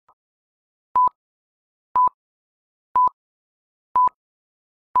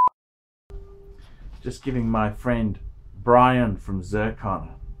Just giving my friend Brian from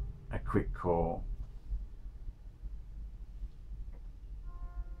Zircon a quick call.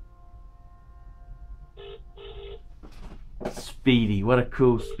 Speedy, what a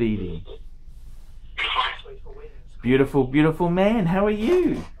cool Speedy. Beautiful, beautiful man, how are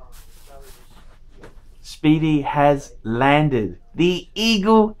you? Speedy has landed. The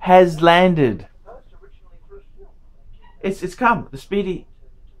eagle has landed. It's come. The Speedy.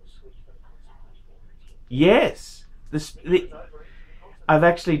 Yes. I've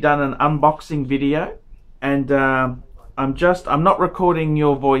actually done an unboxing video, and I'm not recording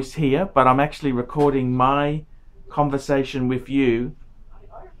your voice here, but I'm actually recording my conversation with you,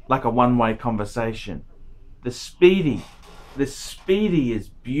 like a one-way conversation. The Speedy is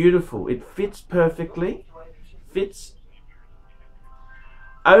beautiful. It fits perfectly. Fits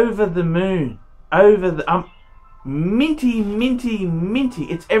over the moon. Minty, minty, minty.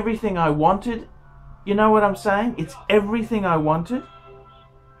 It's everything I wanted. You know what I'm saying? It's everything I wanted.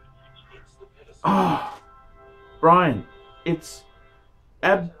 Oh, Brian, it's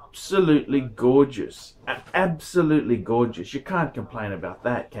absolutely gorgeous. Absolutely gorgeous. You can't complain about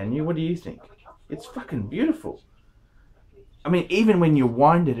that, can you? What do you think? It's fucking beautiful. I mean, even when you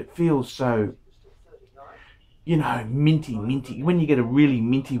wind it, it feels so, you know, minty, minty. When you get a really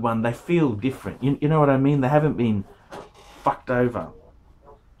minty one, they feel different. You know what I mean? They haven't been fucked over.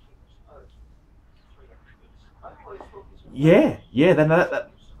 Yeah, yeah, no,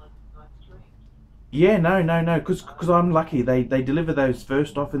 because I'm lucky. They deliver those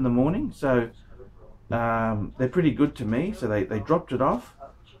first off in the morning, so they're pretty good to me. So they dropped it off.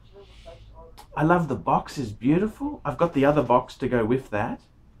 I love the box, is beautiful. I've got the other box to go with that.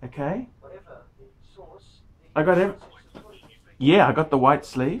 Okay. I got yeah, I got the white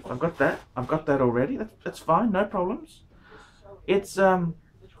sleeve. I've got that. I've got that already. That's fine. No problems. It's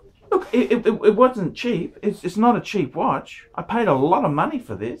look, it wasn't cheap. It's not a cheap watch. I paid a lot of money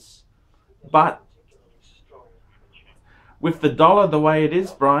for this, but with the dollar the way it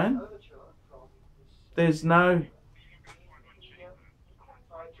is, Brian, there's no.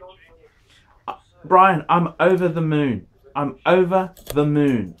 Brian, I'm over the moon. I'm over the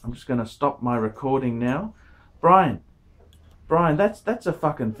moon. I'm just going to stop my recording now. Brian, that's a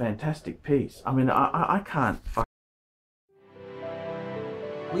fucking fantastic piece. I mean, I can't fuck.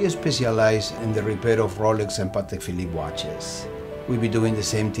 We specialize in the repair of Rolex and Patek Philippe watches. We've been doing the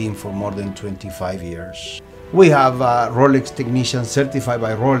same thing for more than 25 years. We have Rolex technicians certified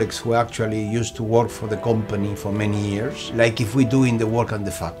by Rolex who actually used to work for the company for many years, like if we're doing the work on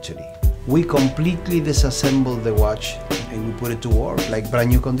the factory. We completely disassemble the watch and we put it to work like brand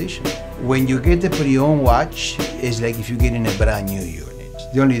new condition. When you get a pre-owned watch, it's like if you're getting a brand new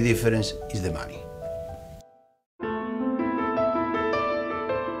unit. The only difference is the money.